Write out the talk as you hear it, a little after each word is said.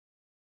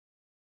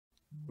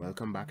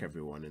Welcome back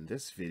everyone. In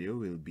this video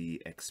we'll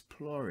be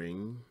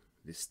exploring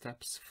the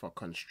steps for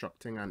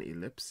constructing an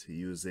ellipse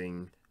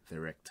using the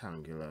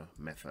rectangular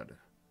method.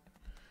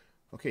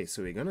 Okay,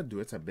 so we're going to do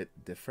it a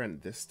bit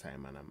different this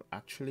time, and I'm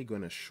actually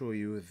going to show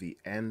you the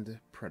end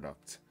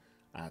product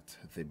at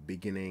the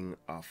beginning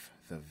of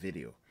the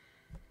video.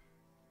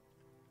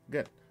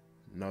 Good.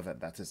 Now that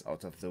that is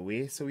out of the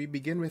way, so we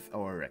begin with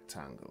our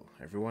rectangle.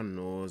 Everyone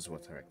knows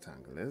what a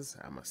rectangle is,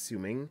 I'm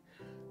assuming,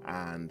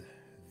 and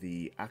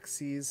the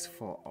axes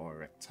for our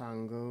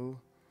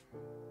rectangle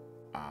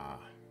are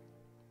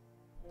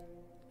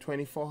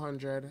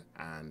 2400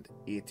 and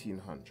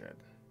 1800.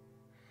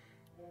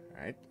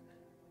 Right?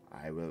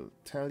 I will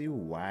tell you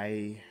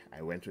why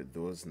I went with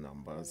those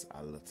numbers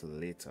a little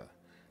later.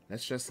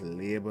 Let's just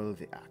label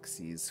the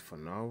axes for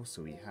now.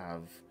 So we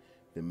have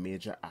the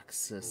major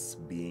axis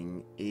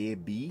being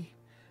AB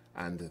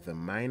and the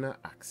minor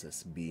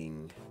axis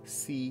being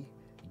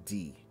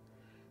CD.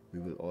 We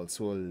will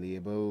also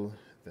label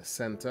the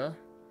center.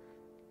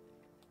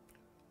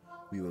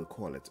 We will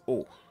call it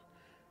O.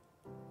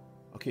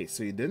 Okay,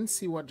 so you didn't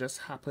see what just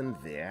happened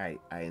there.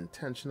 I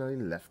intentionally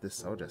left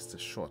this out just to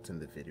shorten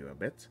the video a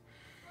bit.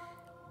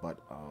 But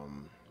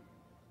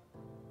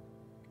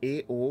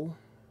AO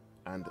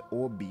and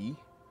OB,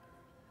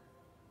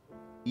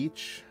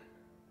 each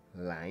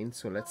line,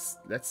 so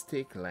let's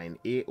take line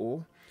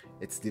AO,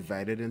 it's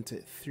divided into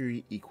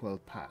 3 equal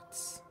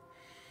parts.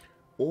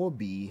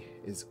 OB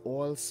is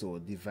also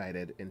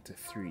divided into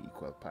 3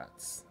 equal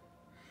parts.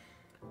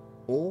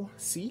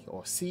 OC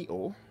or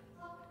CO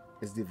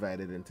is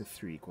divided into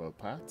 3 equal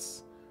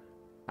parts,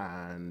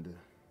 and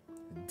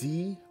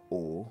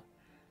DO,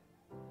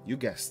 you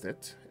guessed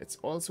it, it's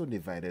also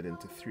divided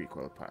into 3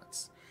 equal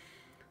parts.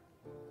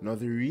 Now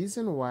the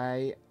reason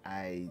why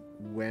I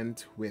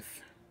went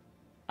with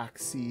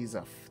axes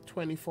of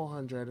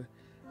 2400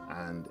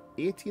 and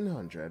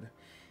 1800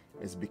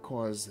 is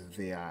because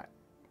they are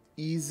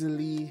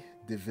easily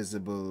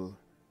divisible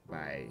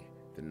by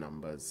the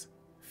numbers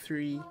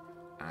 3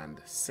 and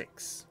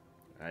 6,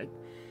 right?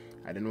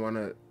 I didn't want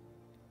to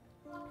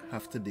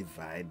have to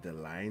divide the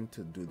line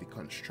to do the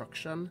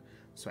construction,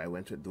 so I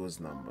went with those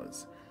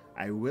numbers.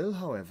 I will,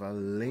 however,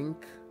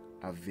 link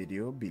a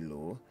video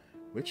below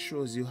which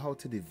shows you how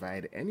to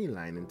divide any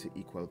line into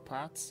equal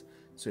parts,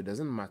 so it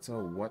doesn't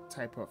matter what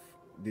type of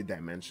the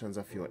dimensions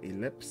of your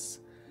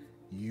ellipse,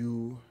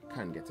 you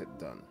can get it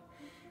done.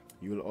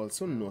 You will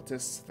also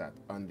notice that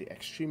on the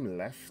extreme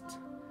left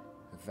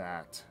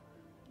that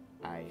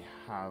I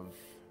have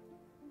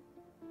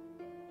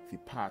the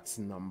parts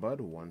numbered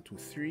 1, 2,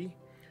 3.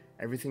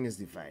 Everything is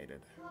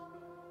divided.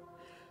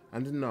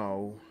 And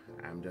now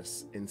I'm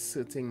just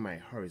inserting my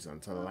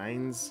horizontal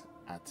lines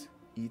at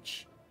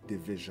each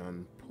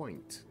division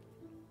point.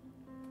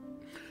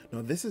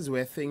 Now this is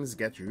where things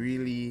get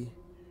really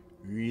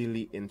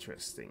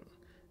interesting.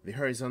 The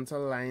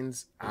horizontal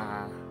lines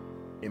are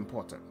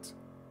important.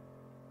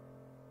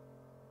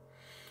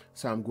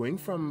 So I'm going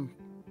from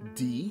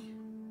D,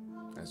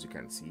 as you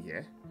can see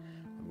here.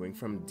 I'm going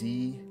from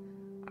D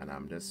and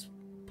I'm just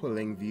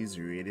pulling these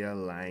radial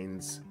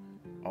lines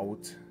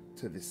out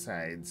to the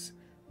sides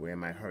where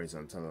my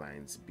horizontal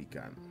lines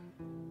began.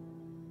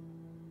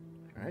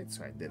 Alright,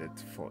 so I did it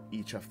for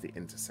each of the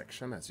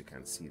intersection, as you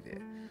can see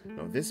there.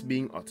 Now this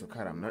being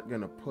AutoCAD, I'm not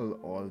going to pull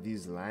all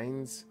these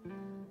lines,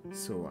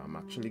 so I'm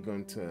actually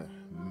going to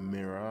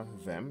mirror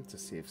them to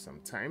save some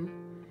time.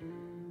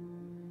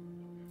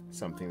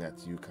 Something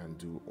that you can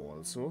do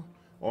also,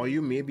 or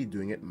you may be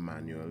doing it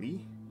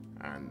manually,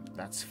 and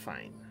that's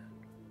fine.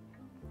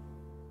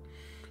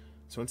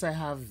 So once I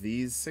have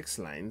these 6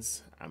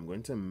 lines, I'm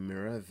going to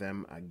mirror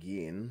them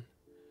again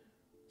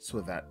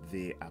so that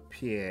they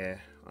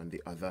appear on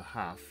the other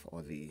half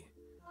or the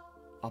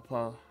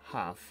upper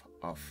half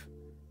of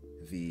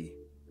the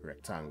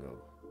rectangle.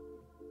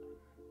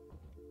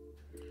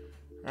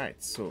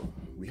 Alright, so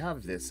we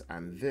have this,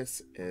 and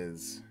this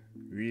is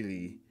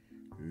really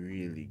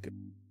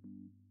good.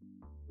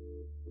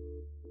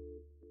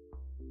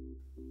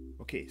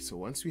 Okay, so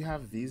once we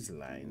have these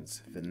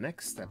lines, the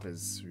next step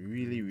is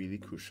really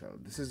crucial.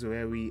 This is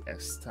where we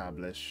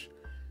establish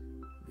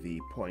the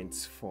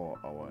points for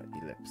our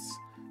ellipse.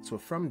 So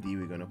from D,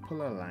 we're going to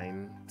pull a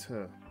line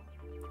to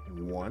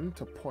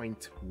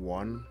point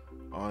 1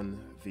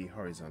 on the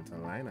horizontal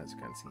line, as you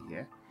can see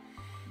here.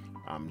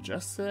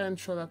 Just to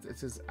ensure that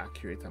it is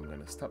accurate, I'm going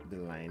to stop the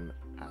line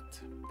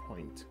at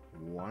point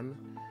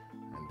 1,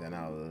 and then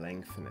I'll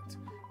lengthen it.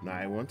 Now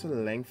I want to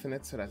lengthen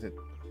it so that it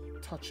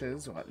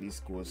touches, or at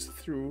least goes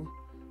through,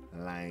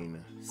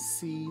 line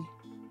C1.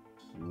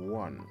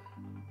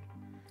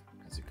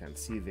 As you can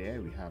see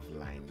there, we have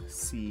line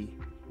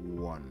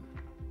C1.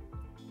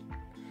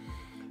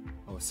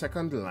 Our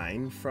second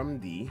line from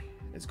D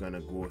is going to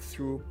go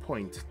through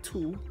point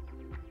 2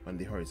 on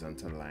the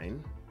horizontal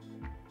line,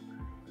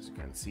 as you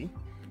can see,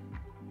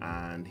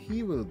 and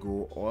he will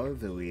go all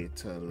the way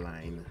to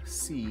line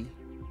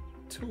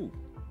C2.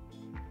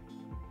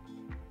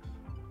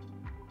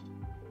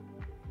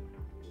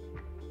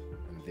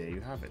 There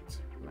you have it,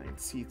 line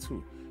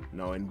C2.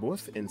 Now in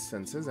both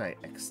instances I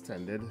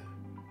extended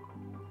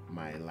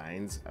my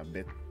lines a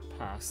bit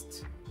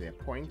past their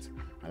point.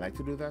 I like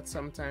to do that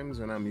sometimes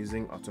when I'm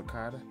using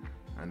AutoCAD,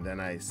 and then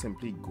I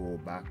simply go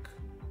back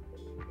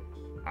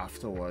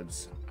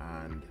afterwards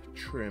and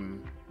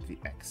trim the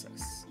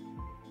excess.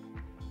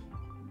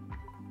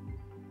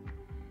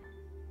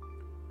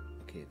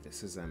 Okay,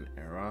 this is an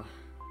error.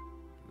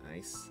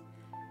 Nice.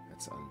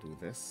 Let's undo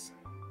this.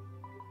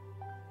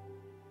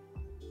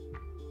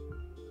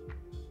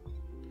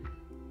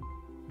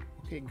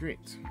 Okay,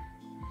 great.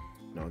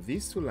 Now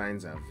these two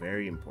lines are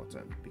very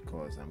important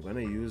because I'm going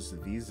to use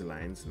these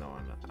lines now,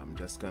 and I'm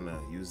just going to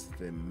use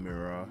the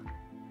mirror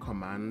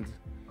command,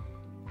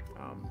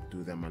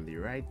 do them on the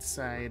right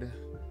side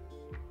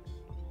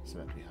so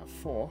that we have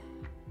 4,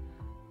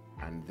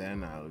 and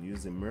then I'll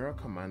use the mirror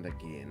command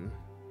again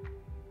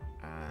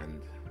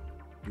and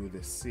do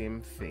the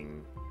same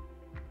thing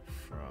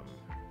from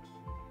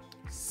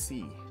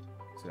C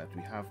so that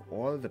we have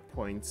all the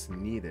points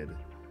needed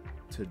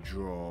to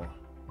draw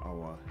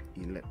our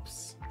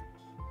ellipse.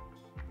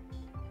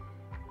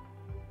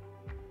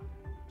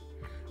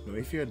 Now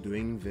if you're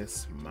doing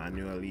this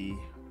manually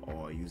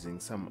or using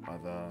some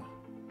other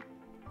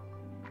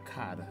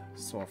CAD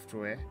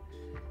software,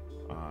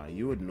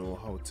 you would know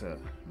how to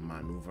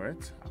maneuver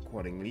it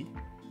accordingly,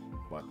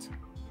 but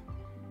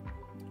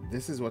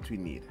this is what we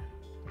need.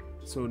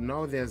 So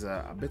now there's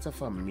a bit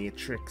of a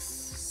matrix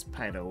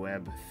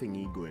spiderweb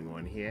thingy going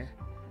on here,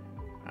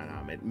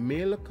 and it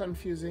may look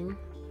confusing,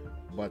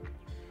 but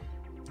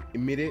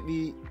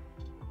immediately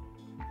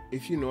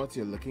if you know what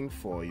you're looking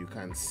for, you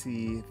can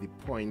see the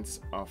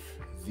points of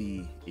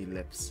the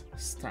ellipse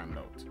stand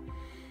out.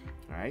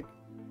 All right,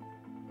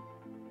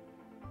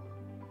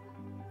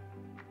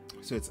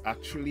 so it's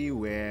actually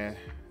where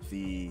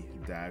the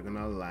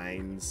diagonal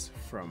lines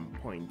from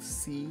point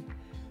C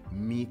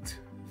meet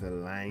the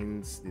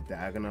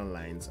diagonal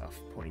lines of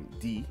point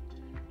D.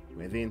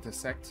 Where they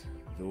intersect,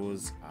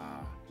 those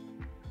are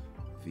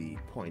the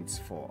points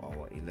for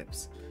our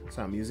ellipse.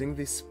 So I'm using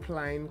the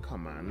spline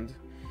command,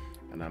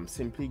 and I'm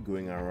simply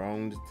going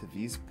around to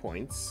these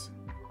points.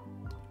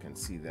 You can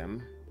see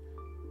them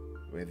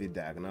where the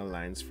diagonal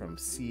lines from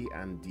C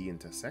and D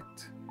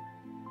intersect.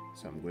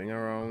 So I'm going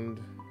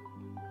around,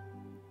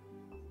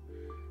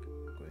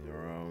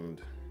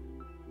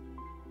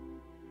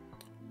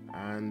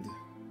 and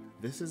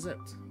this is it.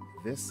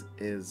 This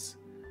is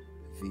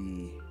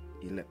the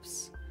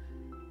ellipse.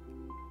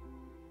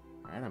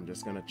 Alright, I'm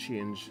just gonna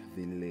change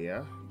the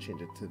layer,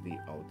 change it to the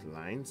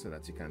outline so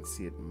that you can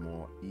see it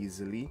more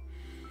easily.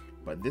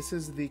 But this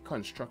is the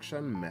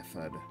construction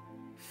method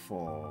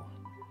for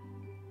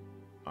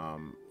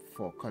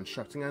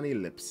constructing an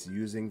ellipse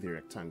using the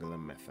rectangular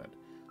method.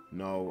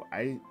 Now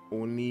I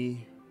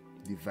only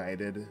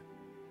divided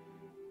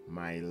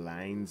my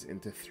lines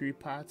into 3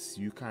 parts.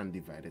 You can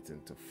divide it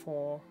into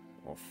 4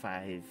 or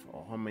 5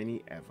 or how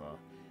many ever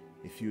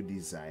if you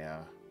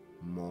desire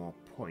more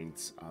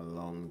points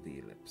along the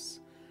ellipse.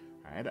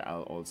 Alright,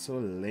 I'll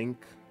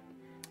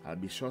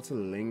be sure to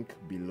link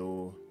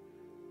below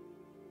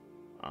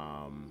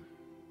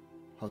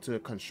how to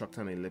construct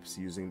an ellipse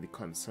using the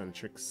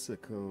concentric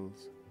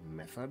circles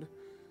method.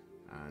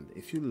 And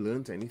if you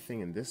learned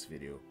anything in this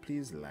video,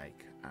 please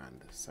like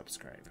and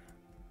subscribe.